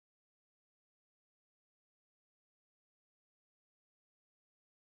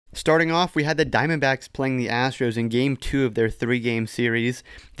Starting off, we had the Diamondbacks playing the Astros in Game 2 of their 3-game series.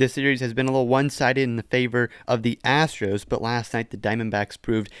 This series has been a little one-sided in the favor of the Astros, but last night the Diamondbacks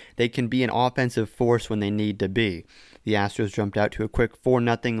proved they can be an offensive force when they need to be. The Astros jumped out to a quick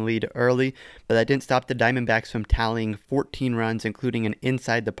 4-0 lead early, but that didn't stop the Diamondbacks from tallying 14 runs, including an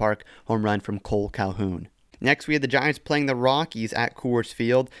inside-the-park home run from Cole Calhoun. Next, we had the Giants playing the Rockies at Coors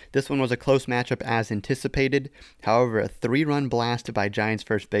Field. This one was a close matchup as anticipated. However, a 3-run blast by Giants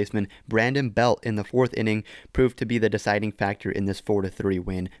first baseman Brandon Belt in the 4th inning proved to be the deciding factor in this 4-3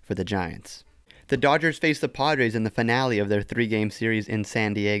 win for the Giants. The Dodgers faced the Padres in the finale of their 3-game series in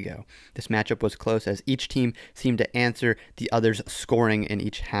San Diego. This matchup was close as each team seemed to answer the other's scoring in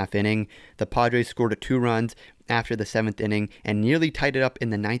each half inning. The Padres scored 2 runs after the 7th inning and nearly tied it up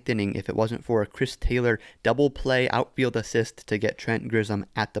in the 9th inning if it wasn't for a Chris Taylor double play outfield assist to get Trent Grisham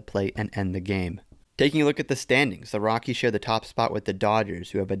at the plate and end the game. Taking a look at the standings, the Rockies share the top spot with the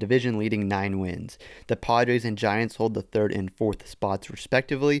Dodgers, who have a division-leading 9 wins. The Padres and Giants hold the 3rd and 4th spots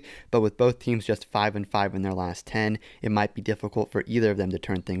respectively, but with both teams just 5-5 in their last 10, it might be difficult for either of them to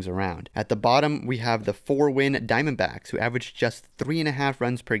turn things around. At the bottom, we have the 4-win Diamondbacks, who averaged just 3.5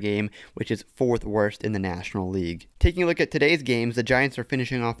 runs per game, which is 4th worst in the National League. Taking a look at today's games, the Giants are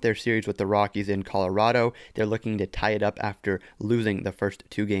finishing off their series with the Rockies in Colorado. They're looking to tie it up after losing the first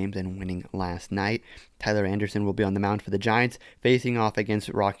 2 games and winning last night. Tyler Anderson will be on the mound for the Giants, facing off against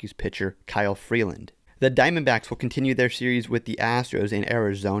Rockies pitcher Kyle Freeland. The Diamondbacks will continue their series with the Astros in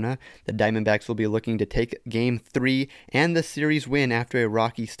Arizona. The Diamondbacks will be looking to take Game 3 and the series win after a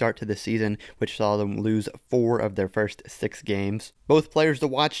rocky start to the season, which saw them lose 4 of their first 6 games. Both players to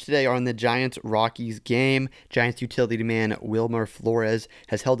watch today are in the Giants-Rockies game. Giants utility man Wilmer Flores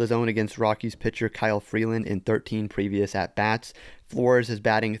has held his own against Rockies pitcher Kyle Freeland in 13 previous at-bats. Flores is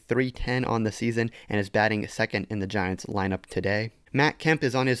batting .310 on the season and is batting 2nd in the Giants lineup today. Matt Kemp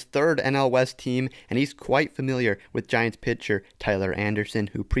is on his 3rd NL West team, and he's quite familiar with Giants pitcher Tyler Anderson,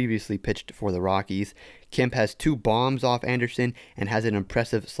 who previously pitched for the Rockies. Kemp has 2 bombs off Anderson and has an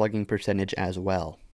impressive slugging percentage as well.